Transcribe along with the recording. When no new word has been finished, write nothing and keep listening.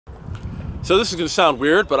So this is going to sound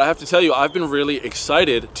weird, but I have to tell you, I've been really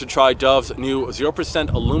excited to try Dove's new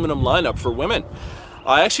 0% aluminum lineup for women.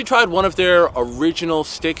 I actually tried one of their original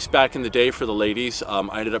sticks back in the day for the ladies.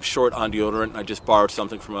 I ended up short on deodorant, and I just borrowed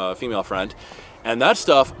something from a female friend. And that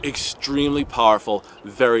stuff, extremely powerful,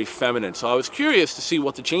 very feminine. So I was curious to see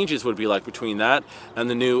what the changes would be like between that and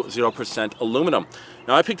the new 0% aluminum.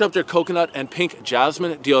 Now I picked up their coconut and pink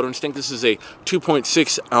jasmine deodorant stick. This is a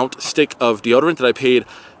 2.6 ounce stick of deodorant that I paid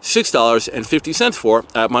 $6.50 for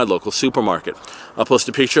at my local supermarket. I'll post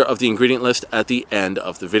a picture of the ingredient list at the end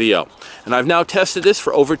of the video. And I've now tested this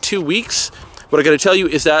for over 2 weeks. What I gotta tell you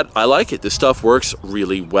is that I like it. This stuff works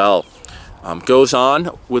really well. Goes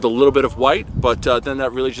on with a little bit of white, but then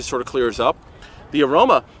that really just sort of clears up. The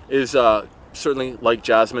aroma is certainly like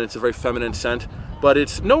jasmine. It's a very feminine scent, but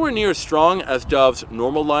it's nowhere near as strong as Dove's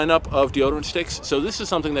normal lineup of deodorant sticks. So this is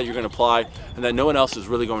something that you're going to apply and that no one else is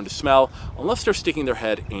really going to smell unless they're sticking their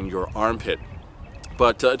head in your armpit.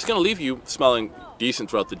 But it's going to leave you smelling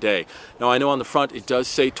decent throughout the day. Now I know on the front it does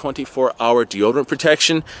say 24-hour deodorant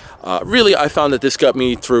protection. Really, I found that this got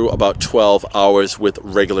me through about 12 hours with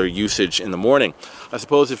regular usage in the morning. I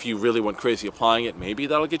suppose if you really went crazy applying it, maybe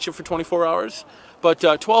that'll get you for 24 hours. But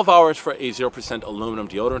 12 hours for a 0% aluminum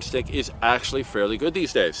deodorant stick is actually fairly good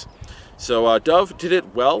these days. So Dove did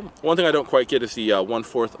it well. One thing I don't quite get is the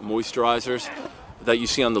 1/4 moisturizers that you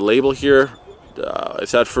see on the label here.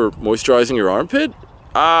 Is that for moisturizing your armpit?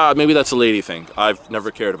 Maybe that's a lady thing. I've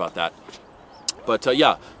never cared about that. But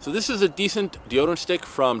yeah, so this is a decent deodorant stick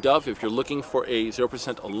from Dove. If you're looking for a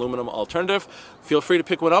 0% aluminum alternative, feel free to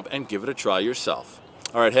pick one up and give it a try yourself.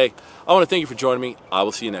 All right, hey, I want to thank you for joining me. I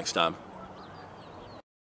will see you next time.